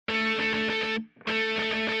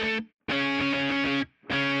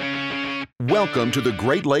Welcome to the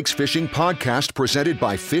Great Lakes Fishing Podcast presented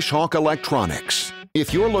by Fishhawk Electronics.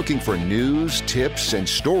 If you're looking for news, tips, and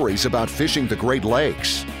stories about fishing the Great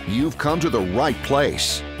Lakes, you've come to the right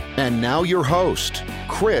place. And now your host,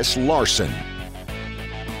 Chris Larson.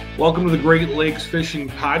 Welcome to the Great Lakes Fishing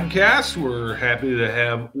Podcast. We're happy to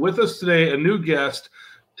have with us today a new guest,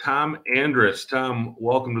 Tom Andrus. Tom,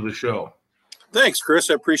 welcome to the show. Thanks, Chris.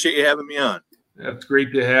 I appreciate you having me on. That's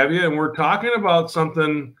great to have you. And we're talking about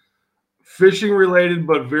something fishing related,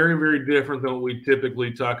 but very, very different than what we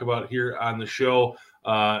typically talk about here on the show.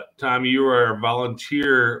 Tom, you are a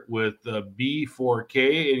volunteer with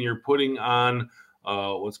B4K, and you're putting on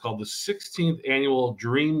what's called the 16th annual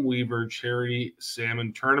Dreamweaver Charity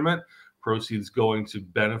Salmon Tournament. Proceeds going to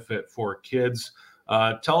Benefit for Kids.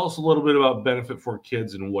 Tell us a little bit about Benefit for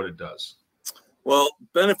Kids and what it does. Well,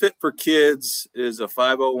 Benefit for Kids is a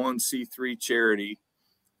 501c3 charity.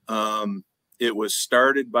 It was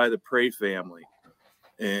started by the Prey family,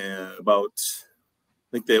 and the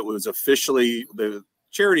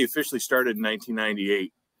charity officially started in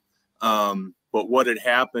 1998. But what had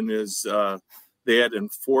happened is they had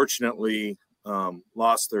unfortunately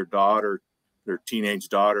lost their teenage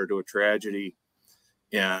daughter to a tragedy,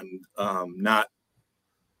 and not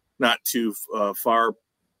too far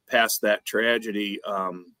past that tragedy,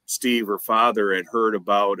 Steve, her father, had heard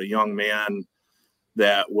about a young man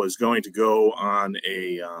that was going to go on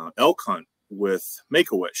a elk hunt with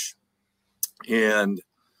Make-A-Wish. And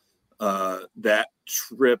that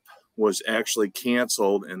trip was actually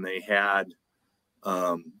canceled, and they had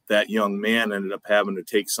that young man ended up having to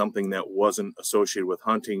take something that wasn't associated with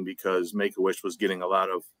hunting because Make-A-Wish was getting a lot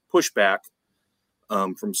of pushback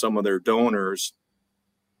from some of their donors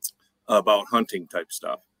about hunting type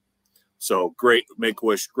stuff. So great,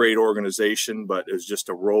 Make-A-Wish, great organization, but it was just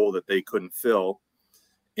a role that they couldn't fill.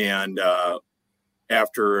 And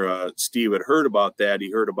after Steve had heard about that,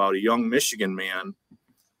 he heard about a young Michigan man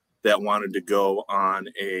that wanted to go on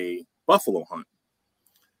a buffalo hunt.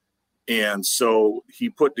 And so he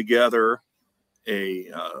put together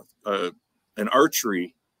an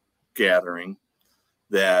archery gathering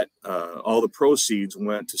that all the proceeds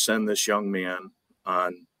went to send this young man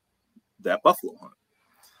on that buffalo hunt.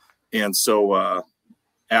 And so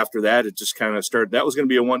after that, it just kind of started. That was going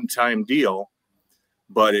to be a one-time deal.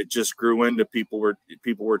 But it just grew into people were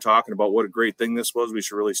talking about what a great thing this was. We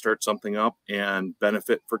should really start something up, and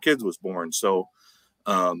Benefit for Kids was born. So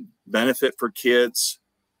Benefit for Kids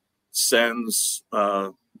sends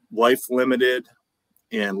life limited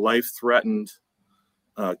and life threatened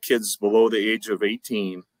kids below the age of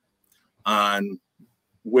 18 on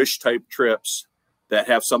wish type trips that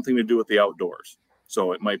have something to do with the outdoors.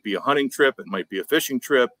 So it might be a hunting trip, it might be a fishing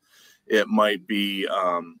trip, it might be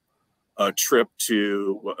a trip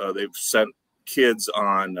to, they've sent kids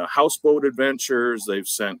on houseboat adventures. They've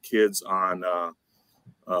sent kids on,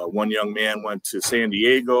 one young man went to San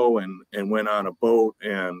Diego and went on a boat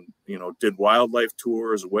and, did wildlife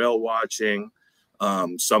tours, whale watching.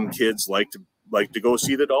 Some kids like to go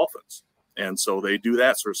see the dolphins. And so they do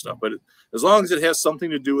that sort of stuff. But as long as it has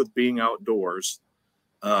something to do with being outdoors,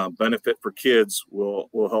 Benefit for Kids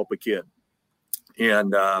will help a kid.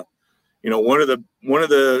 And, one of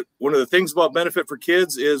the things about Benefit for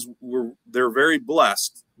Kids is they're very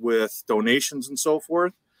blessed with donations and so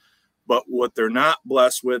forth. But what they're not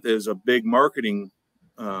blessed with is a big marketing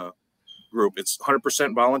group. It's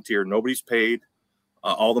 100% volunteer. Nobody's paid.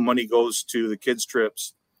 All the money goes to the kids'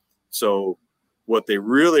 trips. So what they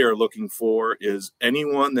really are looking for is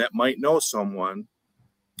anyone that might know someone,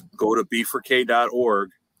 go to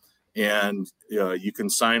b4k.org and you can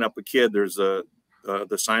sign up a kid. There's the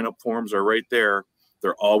sign-up forms are right there.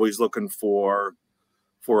 They're always looking for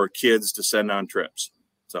kids to send on trips.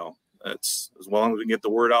 So that's as long as we can get the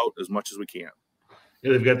word out as much as we can.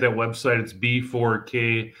 Yeah, they've got that website. It's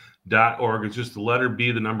b4k.org. It's just the letter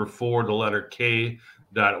B, the number 4, the letter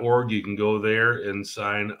K.org. You can go there and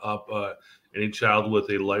sign up any child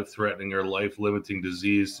with a life-threatening or life-limiting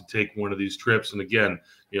disease to take one of these trips. And again,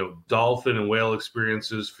 dolphin and whale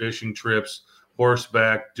experiences, fishing trips,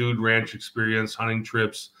 horseback, dude ranch experience, hunting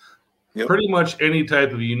trips, pretty much any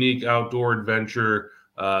type of unique outdoor adventure.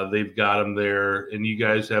 They've got them there. And you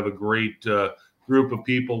guys have a great group of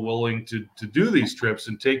people willing to do these trips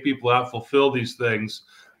and take people out, fulfill these things.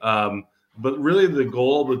 But really the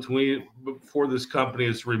goal for this company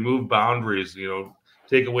is to remove boundaries,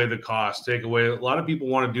 take away the cost, a lot of people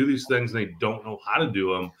want to do these things and they don't know how to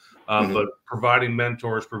do them. But providing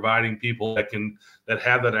mentors, providing people that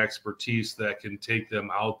have that expertise that can take them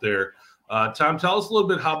out there. Tom, tell us a little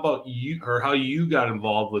bit how you got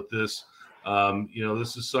involved with this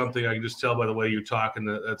This is something I can just tell by the way you're talking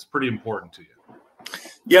that's pretty important to you.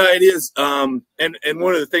 Yeah, it is. And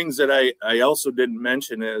one of the things that I also didn't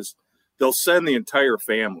mention is they'll send the entire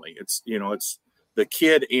family. It's the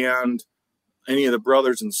kid and any of the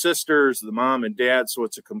brothers and sisters, the mom and dad. So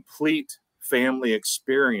it's a complete family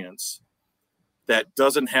experience that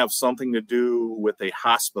doesn't have something to do with a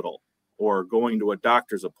hospital or going to a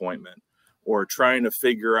doctor's appointment or trying to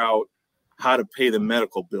figure out how to pay the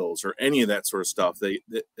medical bills or any of that sort of stuff.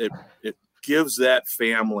 It gives that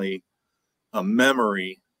family a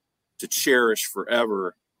memory to cherish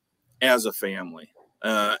forever as a family.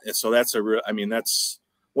 So that's that's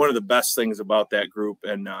one of the best things about that group.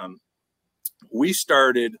 And we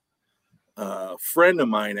started, a friend of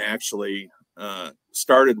mine actually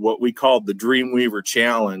started what we called the Dreamweaver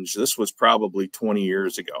Challenge. This was probably 20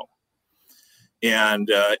 years ago. And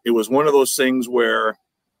it was one of those things where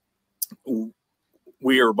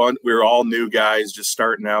we were all new guys just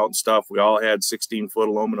starting out and stuff. We all had 16-foot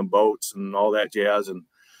aluminum boats and all that jazz,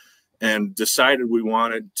 and decided we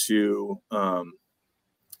wanted to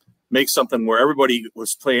make something where everybody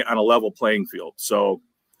was playing on a level playing field. So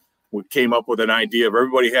we came up with an idea of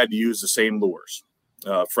everybody had to use the same lures.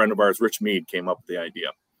 A friend of ours, Rich Mead, came up with the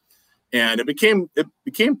idea, and it became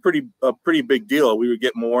a pretty big deal. We would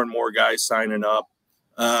get more and more guys signing up,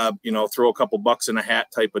 throw a couple bucks in a hat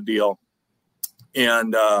type of deal.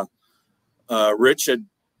 And Rich had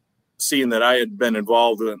seen that I had been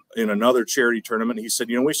involved in another charity tournament. He said,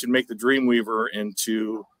 we should make the Dreamweaver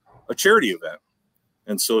into a charity event.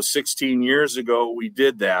 And so 16 years ago, we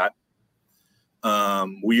did that.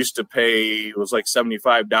 We used to pay, it was like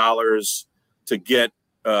 $75 to get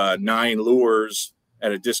 9 lures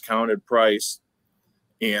at a discounted price.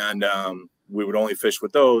 And we would only fish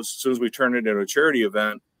with those. As soon as we turned it into a charity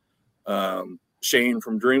event, Shane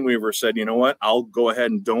from Dreamweaver said, you know what, I'll go ahead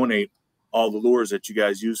and donate all the lures that you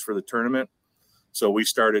guys use for the tournament. So we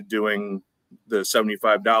started doing the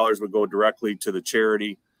 $75 would go directly to the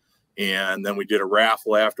charity. And then we did a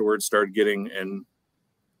raffle afterwards, started getting, and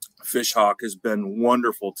Fish Hawk has been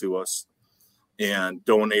wonderful to us and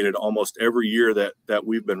donated almost every year that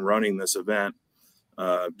we've been running this event,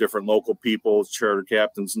 different local people, charter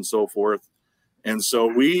captains and so forth. And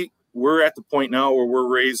so we're at the point now where we're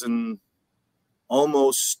raising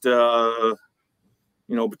almost,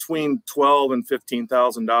 between $12,000 and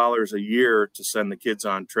 $15,000 a year to send the kids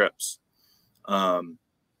on trips.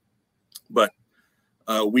 But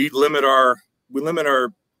we limit our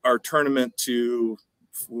tournament to,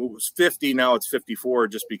 it was 50. Now it's 54,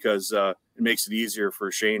 just because it makes it easier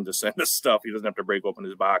for Shane to send us stuff. He doesn't have to break open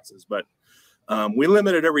his boxes, but we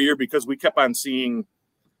limit it every year because we kept on seeing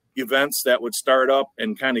events that would start up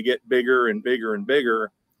and kind of get bigger and bigger and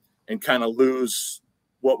bigger and kind of lose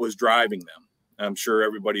what was driving them. I'm sure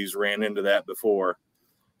everybody's ran into that before.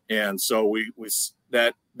 And so we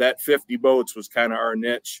that 50 boats was kind of our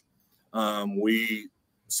niche. We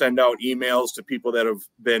send out emails to people that have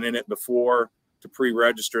been in it before to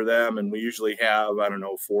pre-register them. And we usually have,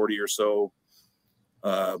 40 or so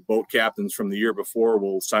boat captains from the year before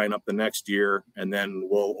will sign up the next year, and then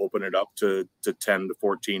we'll open it up to 10 to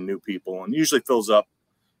 14 new people, and usually fills up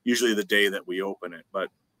the day that we open it. But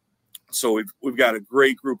so we've got a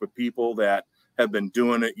great group of people that have been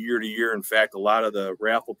doing it year to year. In fact, a lot of the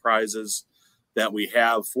raffle prizes that we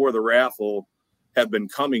have for the raffle have been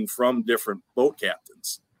coming from different boat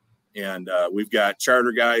captains. And we've got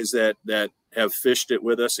charter guys that have fished it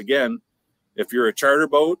with us. Again, if you're a charter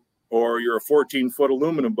boat or you're a 14-foot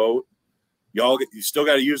aluminum boat, you still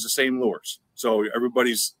got to use the same lures. So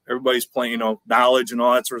everybody's playing, knowledge and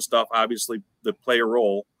all that sort of stuff, obviously, that play a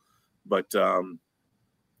role. But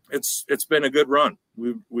it's been a good run.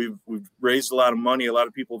 We've raised a lot of money. A lot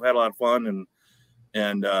of people have had a lot of fun,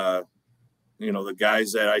 and the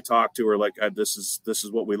guys that I talk to are like, this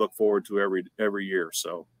is what we look forward to every year.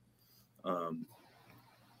 So,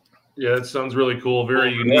 yeah, it sounds really cool.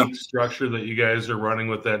 Very unique structure that you guys are running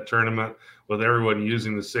with that tournament, with everyone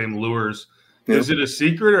using the same lures. Yeah. Is it a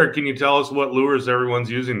secret, or can you tell us what lures everyone's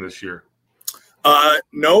using this year?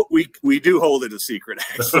 No, we do hold it a secret,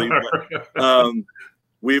 actually. But,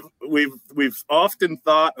 we've often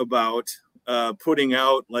thought about putting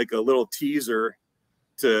out like a little teaser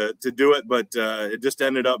to do it, but it just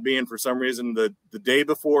ended up being, for some reason, the day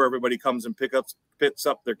before everybody comes and picks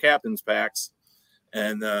up their captain's packs,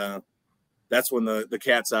 and that's when the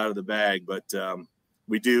cat's out of the bag. But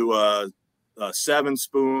we do 7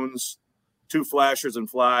 spoons, 2 flashers and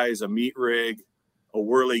flies, a meat rig, a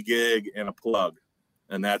whirly gig, and a plug.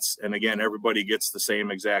 And again, everybody gets the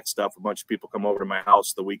same exact stuff. A bunch of people come over to my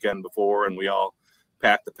house the weekend before, and we all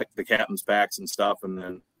pack the captain's packs and stuff. And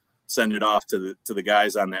then send it off to the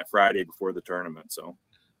guys on that Friday before the tournament. So.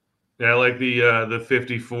 Yeah, I like the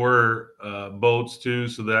 54 boats too,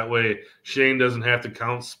 so that way Shane doesn't have to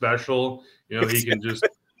count special. He can just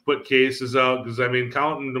put cases out, because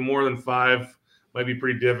counting to more than 5 might be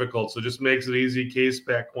pretty difficult. So it just makes it easy, case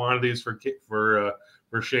pack quantities for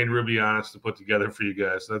Shane Rubianis to put together for you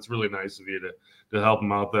guys. So that's really nice of you to help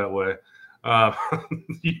him out that way.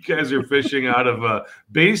 You guys are fishing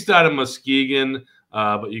based out of Muskegon,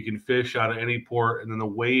 but you can fish out of any port, and then the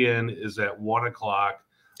weigh-in is at 1:00.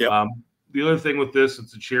 Yep. The other thing with this,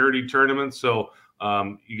 it's a charity tournament, so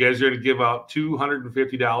you guys are going to give out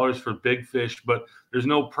 $250 for big fish, but there's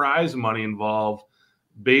no prize money involved.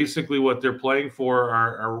 Basically, what they're playing for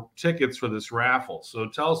are tickets for this raffle. So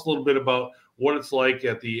tell us a little bit about what it's like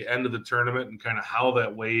at the end of the tournament and kind of how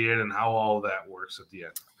that weigh-in and how all of that works at the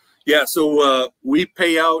end. Yeah, so we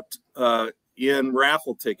pay out in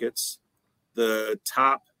raffle tickets the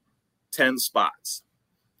top 10 spots.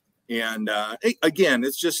 And again,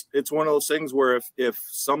 it's one of those things where if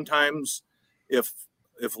sometimes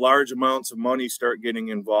large amounts of money start getting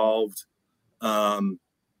involved,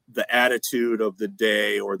 the attitude of the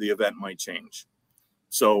day or the event might change.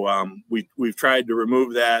 So we've tried to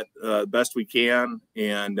remove that best we can,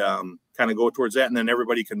 and kind of go towards that, and then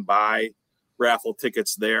everybody can buy raffle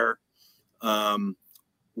tickets there.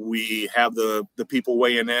 We have the people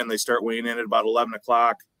weighing in. They start weighing in at about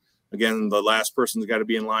 11:00. Again, the last person's got to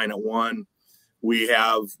be in line at 1. We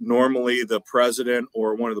have normally the president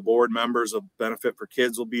or one of the board members of Benefit for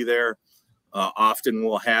Kids will be there. Often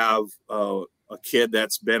we'll have a kid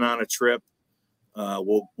that's been on a trip.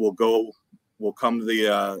 We'll come to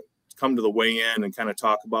the weigh-in and kind of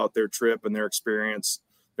talk about their trip and their experience.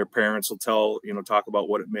 Their parents will talk about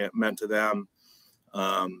what it meant to them.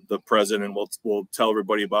 The president will tell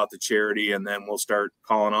everybody about the charity, and then we'll start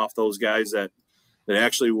calling off those guys that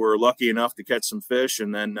actually were lucky enough to catch some fish,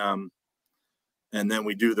 and then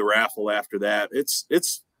we do the raffle after that.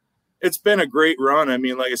 It's been a great run.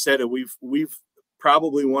 Like I said, we've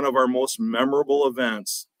probably one of our most memorable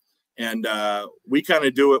events, and we kind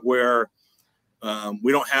of do it where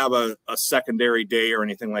we don't have a secondary day or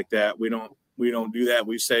anything like that. We don't do that.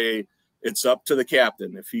 We say it's up to the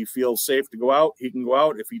captain. If he feels safe to go out, he can go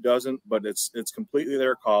out. If he doesn't, but it's completely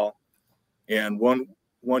their call. And one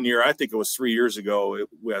year, I think it was 3 years ago,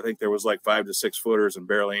 I think there was like 5 to 6 footers and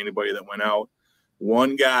barely anybody that went out.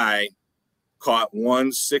 One guy caught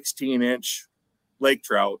one 16-inch lake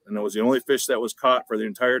trout, and it was the only fish that was caught for the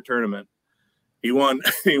entire tournament. He won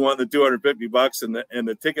the $250 and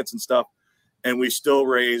the tickets and stuff, and we still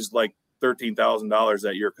raised like $13,000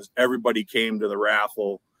 that year because everybody came to the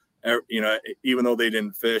raffle. Even though they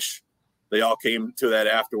didn't fish, they all came to that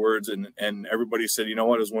afterwards, and everybody said, it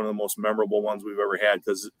was one of the most memorable ones we've ever had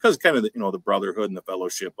because kind of the brotherhood and the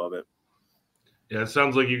fellowship of it. Yeah, it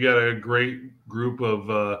sounds like you got a great group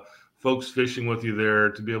of folks fishing with you there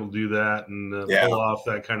to be able to do that and pull off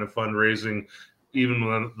that kind of fundraising,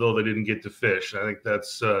 even though they didn't get to fish. I think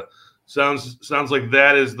that's sounds like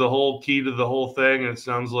that is the whole key to the whole thing. And it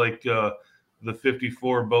sounds like the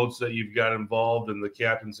 54 boats that you've got involved and the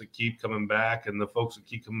captains that keep coming back and the folks that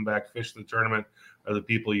keep coming back fishing the tournament are the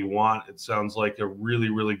people you want. It sounds like a really,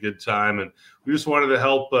 really good time. And we just wanted to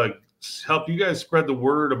help you guys spread the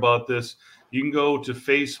word about this. You can go to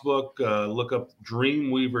Facebook, look up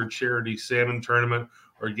Dreamweaver Charity Salmon Tournament,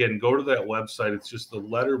 or again, go to that website. It's just the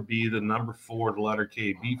letter B, the number 4, the letter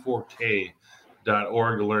K,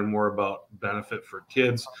 B4K.org to learn more about Benefit for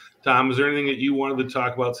Kids. Tom, is there anything that you wanted to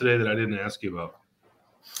talk about today that I didn't ask you about?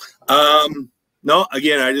 No,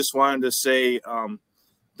 again, I just wanted to say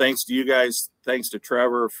thanks to you guys. Thanks to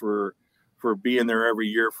Trevor for being there every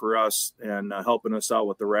year for us and helping us out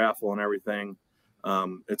with the raffle and everything.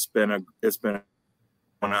 It's been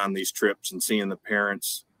on these trips and seeing the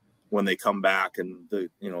parents when they come back and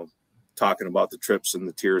talking about the trips and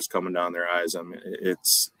the tears coming down their eyes.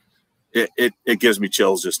 It gives me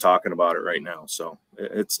chills just talking about it right now. So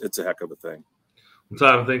it's a heck of a thing. Well,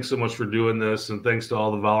 Tom, thanks so much for doing this, and thanks to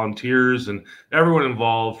all the volunteers and everyone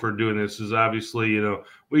involved for doing this. Is obviously,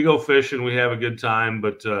 we go fishing, we have a good time,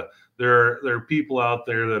 but there are people out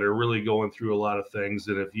there that are really going through a lot of things,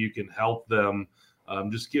 and if you can help them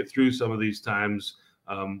just get through some of these times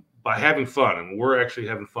by having fun, and we're actually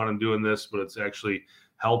having fun in doing this, but it's actually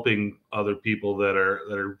helping other people that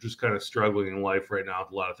are just kind of struggling in life right now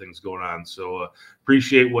with a lot of things going on. So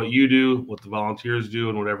appreciate what you do, what the volunteers do,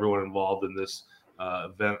 and what everyone involved in this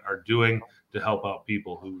event are doing to help out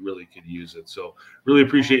people who really could use it. So really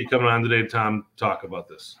appreciate you coming on today, Tom, to talk about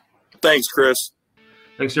this. Thanks, Chris.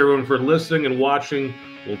 Thanks everyone for listening and watching.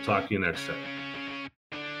 We'll talk to you next time.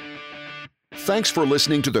 Thanks for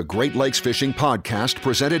listening to the Great Lakes Fishing Podcast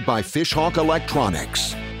presented by Fishhawk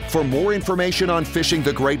Electronics. For more information on fishing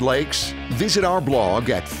the Great Lakes, visit our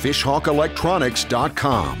blog at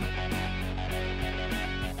fishhawkelectronics.com.